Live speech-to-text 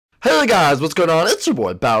Hey guys, what's going on? It's your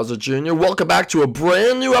boy Bowser Jr. Welcome back to a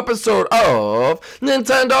brand new episode of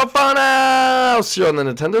Nintendo Funhouse here on the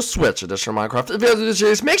Nintendo Switch edition of Minecraft. If you guys are new to the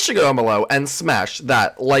series, make sure you go down below and smash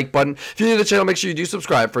that like button. If you're new to the channel, make sure you do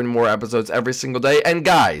subscribe for more episodes every single day. And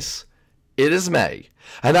guys, it is May,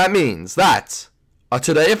 and that means that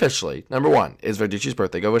today officially, number 1, is Verducci's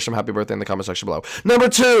birthday. Go wish him happy birthday in the comment section below. Number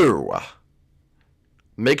 2,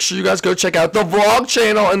 make sure you guys go check out the vlog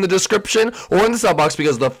channel in the description or in the sub box,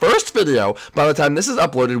 because the first video, by the time this is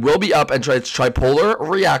uploaded, will be up, and it's Tripolar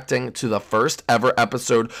reacting to the first ever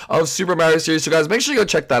episode of Super Mario series. So guys, make sure you go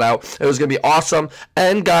check that out. It was going to be awesome.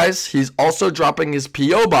 And guys, he's also dropping his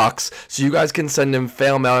P.O. box, so you guys can send him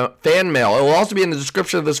fan mail. It will also be in the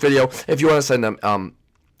description of this video if you want to send him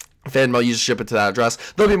fan mail. You just ship it to that address.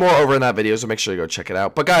 There'll be more over in that video, so make sure you go check it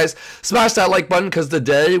out. But guys, smash that like button, because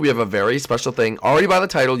today we have a very special thing. Already by the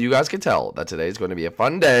title, you guys can tell that today is going to be a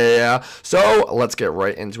fun day. So let's get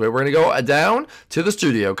right into it. We're going to go down to the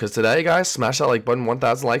studio, because today, guys, smash that like button.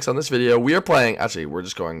 1,000 likes on this video. We are playing, actually, we're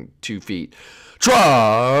just going 2 feet.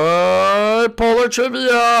 Tripolar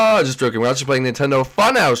Trivia! Just joking, we're actually playing Nintendo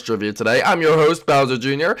Funhouse Trivia today. I'm your host, Bowser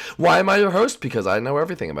Jr. Why am I your host? Because I know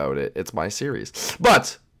everything about it. It's my series.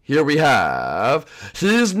 But here we have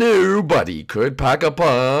his new buddy, could pack a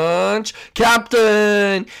punch,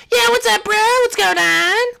 Captain. Yeah, what's up, bro? What's going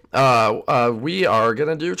on? We are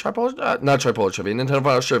gonna do Tripolar, not Tripolar Trivia, Nintendo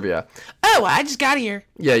Funhouse Trivia. Oh, I just got here.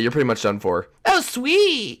 Yeah, you're pretty much done for. Oh,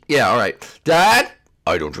 sweet. Yeah, all right. Dad?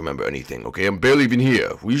 I don't remember anything, okay? I'm barely even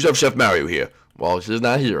here. We usually have Chef Mario here. Well, he's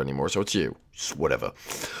not here anymore, so it's you. Just whatever.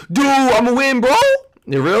 Dude, I'm gonna win, bro.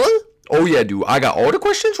 You really? Oh yeah, dude, I got all the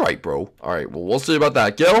questions right, bro. Alright, well, we'll see about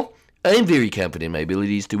that. Gil? I'm very confident in my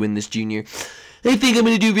abilities to win this, Junior. I think I'm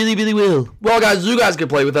going to do really, really well. Well, guys, you guys can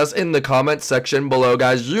play with us in the comment section below,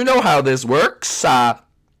 guys. You know how this works.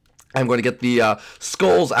 I'm going to get the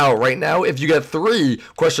skulls out right now. If you get 3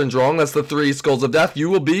 questions wrong, that's the 3 skulls of death, you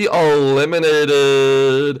will be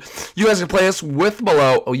eliminated. You guys can play us with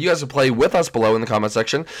below. Oh, you guys can play with us below in the comment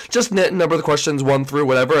section. Just number the questions 1 through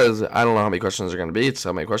whatever. As I don't know how many questions are going to be. It's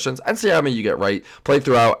how many questions. And see how many you get right. Play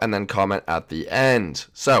throughout and then comment at the end.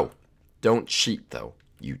 So, don't cheat though,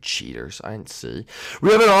 you cheaters. I didn't see.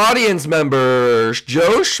 We have an audience member,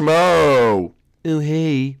 Joe Schmo. Oh,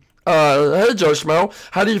 hey. Hey Joe Schmo,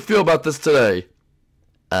 how do you feel about this today?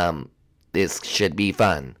 This should be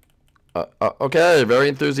fun. Okay, very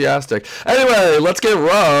enthusiastic. Anyway, let's get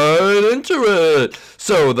right into it.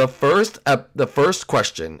 So the first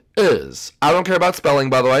question is, I don't care about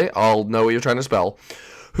spelling, by the way. I'll know what you're trying to spell.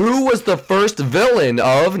 Who was the first villain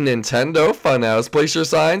of Nintendo Funhouse? Place your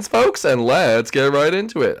signs, folks, and let's get right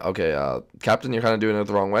into it. Okay, Captain, you're kind of doing it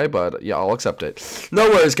the wrong way, but yeah, I'll accept it. No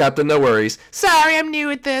worries, Captain, no worries. Sorry, I'm new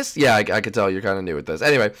at this. Yeah, I could tell you're kind of new at this.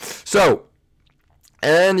 Anyway, so,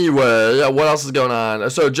 what else is going on?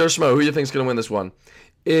 So, Joe Schmo, who do you think is going to win this one?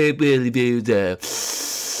 It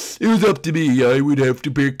was up to me. I would have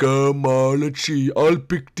to pick, let's see. I'll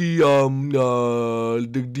pick the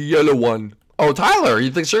yellow one. Oh, Tyler,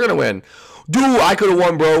 you think you're going to win? Dude, I could have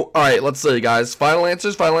won, bro. All right, let's see, guys. Final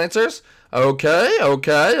answers, final answers. Okay.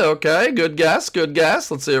 Good guess, good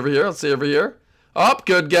guess. Let's see over here, let's see over here. Up,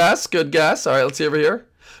 good guess, good guess. All right, let's see over here.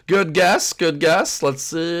 Good guess, good guess. Let's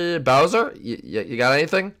see. Bowser, you got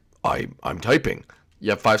anything? I'm typing.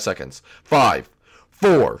 You have 5 seconds. 5,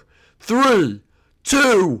 4, 3,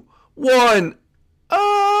 2, 1.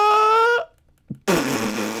 I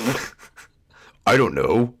don't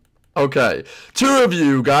know. Okay, 2 of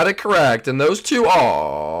you got it correct, and those 2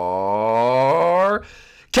 are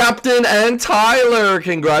Captain and Tyler.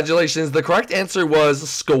 Congratulations. The correct answer was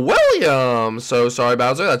Squilliam. So sorry,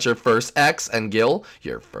 Bowser, that's your first X, and Gil,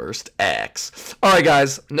 your first X. All right,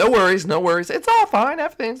 guys, no worries, no worries. It's all fine.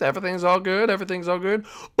 Everything's all good. Everything's all good.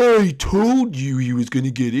 I told you he was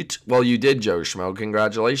gonna get it. Well, you did, Joe Schmo.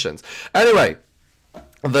 Congratulations. Anyway,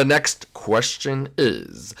 the next question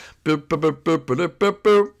is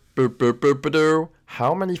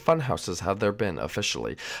how many fun houses have there been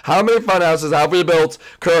officially? How many fun houses have we built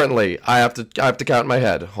currently? I have to count in my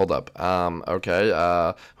head. Hold up. Okay.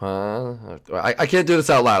 I can't do this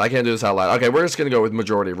out loud. Okay, we're just gonna go with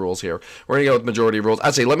majority rules here. We're gonna go with majority rules.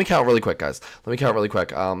 Actually, let me count really quick, guys. Let me count really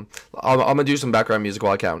quick. I'm gonna do some background music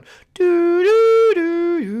while I count. Do do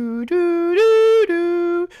do do do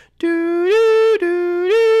do do do do do.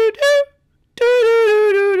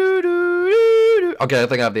 Okay, I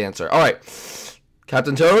think I have the answer. All right,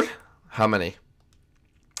 Captain Toad, how many?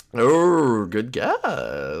 Oh, good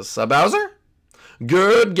guess. Bowser?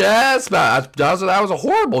 Good guess. Bowser, that was a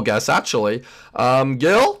horrible guess, actually.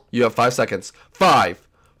 Gil, you have 5 seconds. 5,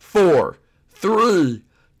 4, 3,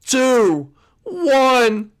 2,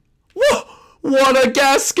 1. Whoa! What a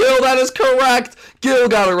guess, Gil. That is correct. Gil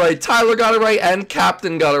got it right. Tyler got it right. And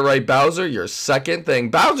Captain got it right. Bowser, your second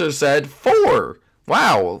thing. Bowser said 4.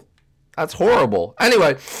 Wow. That's horrible.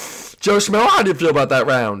 Anyway, Joe Schmo, how do you feel about that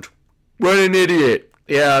round? What an idiot.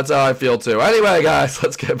 Yeah, that's how I feel too. Anyway, guys,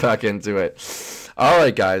 let's get back into it. All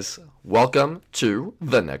right, guys. Welcome to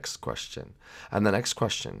the next question. And the next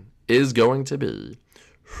question is going to be,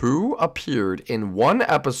 who appeared in one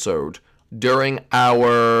episode during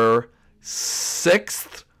our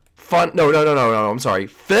fifth Funhouse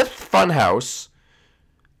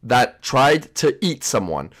that tried to eat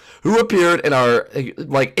someone? Who appeared in our,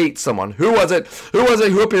 ate someone? Who was it?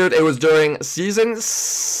 Who appeared? It was during season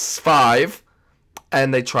 5,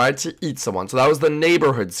 and they tried to eat someone. So that was the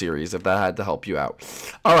neighborhood series, if that had to help you out.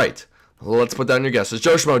 All right, let's put down your guesses.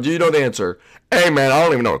 Joe Schmo, do you know the answer? Hey, man, I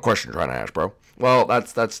don't even know what question you're trying to ask, bro. Well,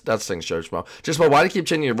 that's things, Joe Schmo. Joe Schmo, why do you keep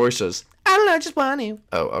changing your voices? I don't know, just want to.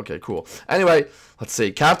 Oh, okay, cool. Anyway, let's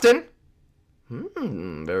see. Captain?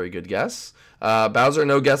 Very good guess. Bowser,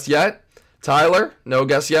 no guess yet. Tyler, no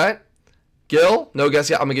guess yet. Gil, no guess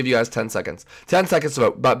yet. I'm going to give you guys 10 seconds. 10 seconds to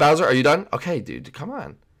vote. But Bowser, are you done? Okay, dude, come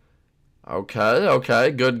on.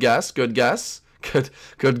 Okay. Good guess. Good guess.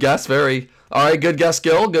 Good guess. Very. All right, good guess,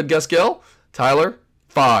 Gil. Good guess, Gil. Tyler,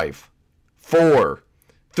 5, 4,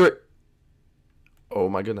 3. Oh,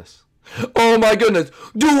 my goodness. Oh, my goodness.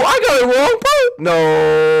 Dude, I got it wrong, bro.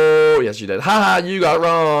 No. Yes, you did. Haha, you got it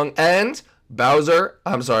wrong. And Bowser,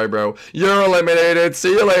 I'm sorry, bro. You're eliminated.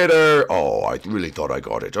 See you later. Oh, I really thought I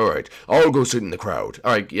got it. All right. I'll go sit in the crowd.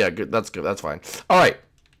 All right. Yeah, good. That's good. That's fine. All right.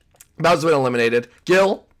 Bowser's been eliminated.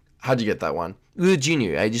 Gil, how'd you get that one?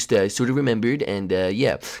 Junior. I just sort of remembered, and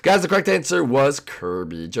yeah. Guys, the correct answer was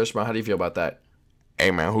Kirby. Josh, how do you feel about that?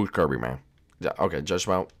 Hey, man, who's Kirby, man? Yeah, okay, Josh,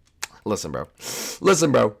 listen, bro.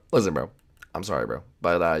 I'm sorry, bro,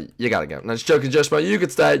 but you gotta go. No, just joking, Josh. You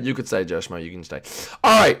could stay. You can stay, Josh. You can stay.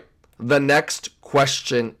 All right. The next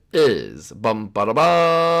question is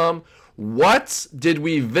what did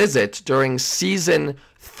we visit during season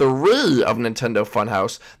 3 of Nintendo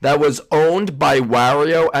Funhouse that was owned by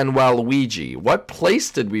Wario and Waluigi? What place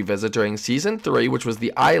did we visit during season 3, which was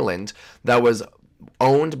the island that was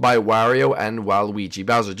owned by Wario and Waluigi?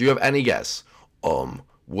 Bowser, do you have any guess?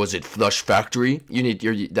 Was it Flush Factory?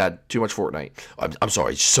 You're that too much Fortnite. I'm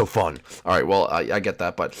sorry, it's so fun. All right, well, I get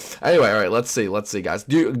that, but anyway, all right, let's see, guys.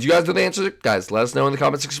 Do you guys know the answer? Guys, let us know in the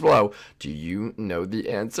comment section below. Do you know the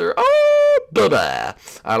answer? Oh, blah.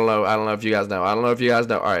 I don't know if you guys know. All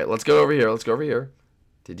right, let's go over here.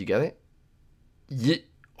 Did you get it? Yeah.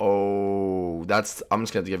 Oh, I'm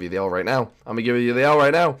just gonna give you the L right now.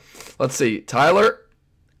 Let's see, Tyler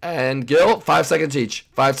and Gil, 5 seconds each.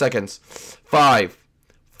 5 seconds. 5,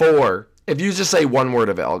 4. If you just say one word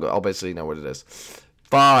of it, I'll basically know what it is.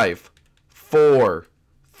 5, 4,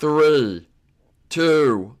 3,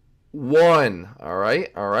 2, 1. All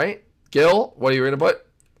right. Gil, what are you gonna put?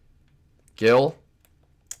 Gil.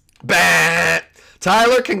 Bah!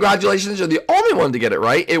 Tyler, congratulations. You're the only one to get it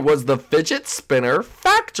right. It was the Fidget Spinner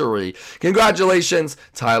Factory. Congratulations,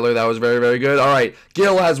 Tyler. That was very, very good. All right.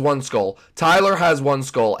 Gil has 1 skull. Tyler has 1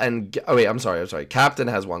 skull. And, oh, wait, I'm sorry. Captain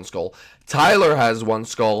has 1 skull. Tyler has 1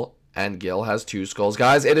 skull. And Gil has 2 skulls.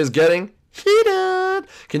 Guys, it is getting heated.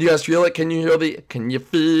 Can you guys feel it? Can you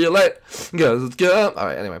feel it? Because it's good. All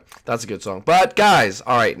right, anyway, that's a good song. But, guys,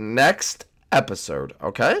 all right, next episode,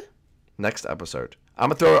 okay? Next episode. I'm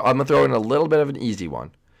gonna throw in a little bit of an easy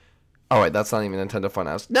one. All right, that's not even Nintendo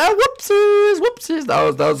Funhouse. No, whoopsies. That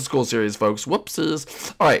was a school series, folks.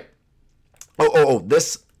 Whoopsies. All right.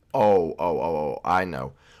 I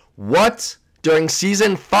know. What during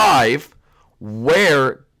season 5?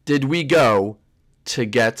 Where did we go to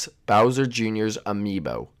get Bowser Jr.'s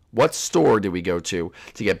amiibo? What store did we go to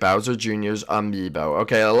get Bowser Jr.'s amiibo?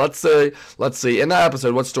 Okay, let's see. In that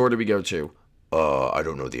episode, what store did we go to? I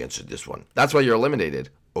don't know the answer to this one. That's why you're eliminated.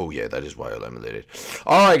 Oh, yeah, that is why I'm eliminated.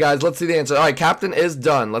 All right, guys, let's see the answer. All right, Captain is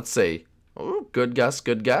done. Let's see. Oh, good guess.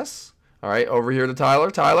 All right, over here to Tyler.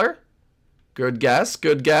 Tyler. Good guess.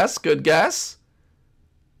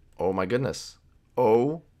 Oh, my goodness.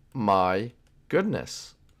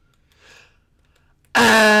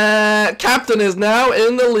 Captain is now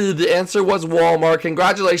in the lead. The answer was Walmart.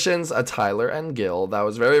 Congratulations, Tyler and Gil. That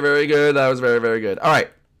was very, very good. All right.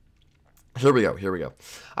 Here we go.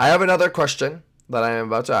 I have another question that I am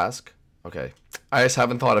about to ask. Okay. I just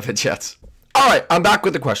haven't thought of it yet. All right. I'm back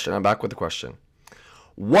with the question.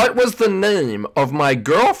 What was the name of my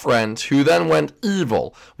girlfriend who then went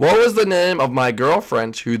evil? What was the name of my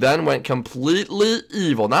girlfriend who then went completely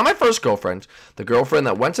evil? Not my first girlfriend. The girlfriend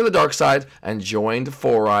that went to the dark side and joined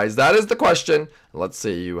Four Eyes. That is the question. Let's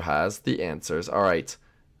see who has the answers. All right.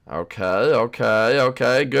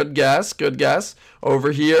 Okay. Good guess.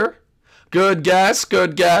 Over here. Good guess.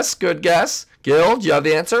 Gil, do you have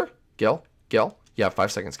the answer? Gil? You have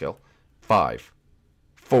 5 seconds, Gil. 5,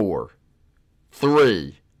 4,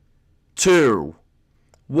 3, 2,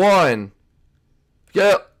 1.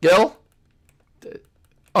 Gil?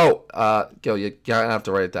 Oh, Gil, you're gonna have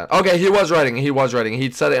to write it down. Okay, he was writing.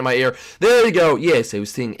 He said it in my ear. There you go. Yes, I was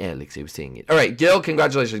seeing Alex. I was seeing it. All right, Gil,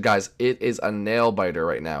 congratulations, guys. It is a nail biter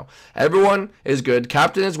right now. Everyone is good.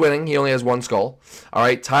 Captain is winning. He only has 1 skull. All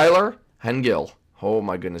right, Tyler and Gil. Oh,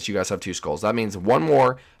 my goodness. You guys have 2 skulls. That means 1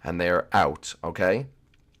 more, and they're out, okay?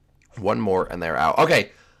 1 more, and they're out.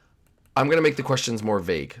 Okay, I'm going to make the questions more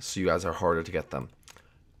vague, so you guys are harder to get them.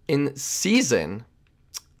 In season...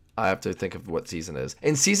 I have to think of what season it is.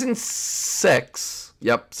 In season 6,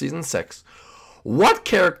 yep, season 6, what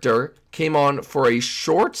character came on for a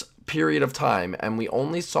short period of time and we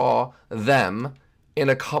only saw them in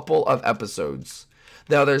a couple of episodes?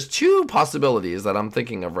 Now, there's 2 possibilities that I'm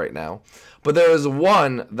thinking of right now, but there is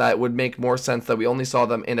one that would make more sense that we only saw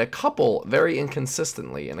them in a couple, very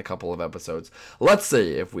inconsistently in a couple of episodes. Let's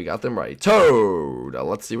see if we got them right. Toad,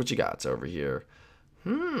 let's see what you got over here.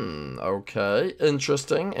 Okay,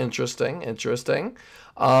 interesting. Let's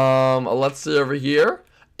see over here.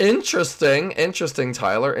 Interesting,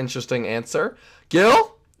 Tyler. Interesting answer.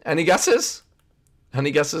 Gil, any guesses?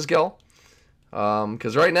 Gil?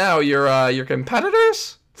 Because right now, your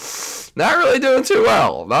competitors, not really doing too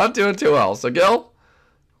well. So, Gil,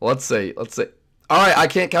 let's see. All right, I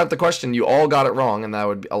can't count the question. You all got it wrong, and that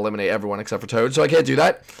would eliminate everyone except for Toad, so I can't do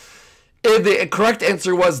that. The correct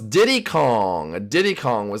answer was Diddy Kong. Diddy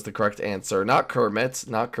Kong was the correct answer. Not Kermit,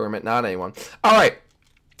 not anyone. All right.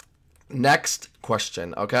 Next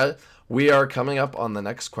question, okay? We are coming up on the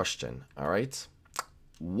next question, all right?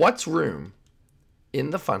 What room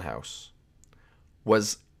in the funhouse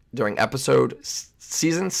was, during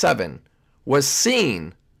season 7, was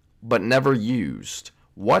seen but never used?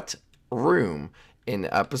 What room in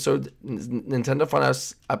Nintendo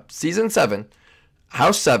Funhouse season 7,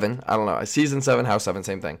 House 7, I don't know, season 7, House 7,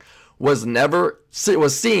 same thing, was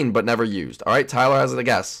seen but never used? All right, Tyler has a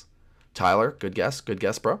guess. Tyler, good guess,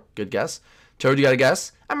 bro, good guess. Toad, you got a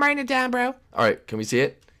guess? I'm writing it down, bro. All right, can we see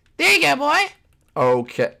it? There you go, boy.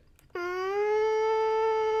 Okay.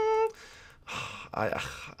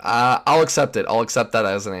 I'll accept it. I'll accept that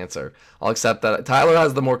as an answer. I'll accept that. Tyler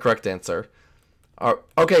has the more correct answer.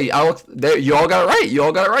 Okay, you all got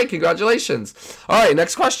it right. Congratulations. All right,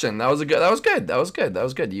 next question. That was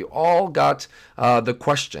good. You all got the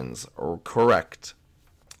questions correct.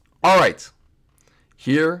 All right,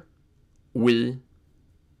 here we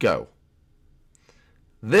go.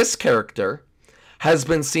 This character has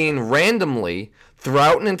been seen randomly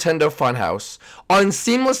throughout Nintendo Funhouse on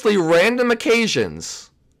seamlessly random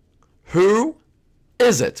occasions. Who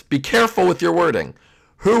is it? Be careful with your wording.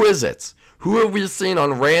 Who is it? Who have we seen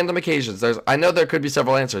on random occasions? I know there could be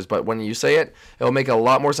several answers, but when you say it, it'll make a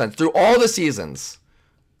lot more sense. Through all the seasons,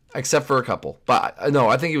 except for a couple. But no,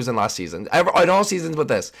 I think he was in last season. In all seasons but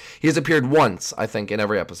this. He has appeared once, I think, in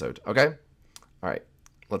every episode. Okay? All right.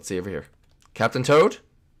 Let's see over here. Captain Toad?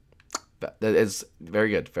 That is very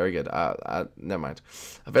good. Never mind.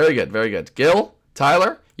 Very good. Gil?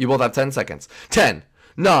 Tyler? You both have 10 seconds. 10,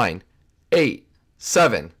 9, 8,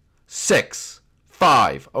 7, 6,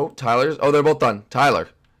 5. Oh, Tyler's. Oh, they're both done. Tyler.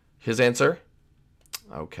 His answer.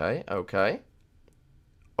 Okay.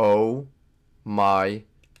 Oh my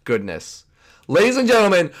goodness. Ladies and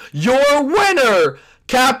gentlemen, your winner,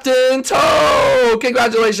 Captain Toad.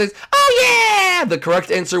 Congratulations. Oh yeah. The correct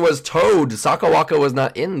answer was Toad. Sakawaka was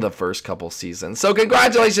not in the first couple seasons. So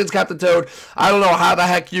congratulations, Captain Toad. I don't know how the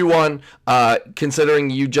heck you won, considering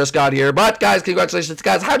you just got here. But guys, congratulations.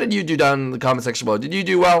 Guys, how did you do down in the comment section below? Did you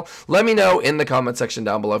do well? Let me know in the comment section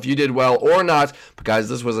down below if you did well or not. But guys,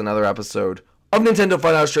 this was another episode of Nintendo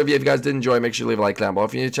Funhouse Trivia. If you guys did enjoy, make sure you leave a like down below.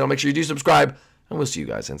 If you're new to the channel, make sure you do subscribe. And we'll see you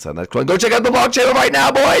guys inside that. Go check out the vlog channel right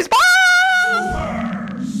now, boys. Bye!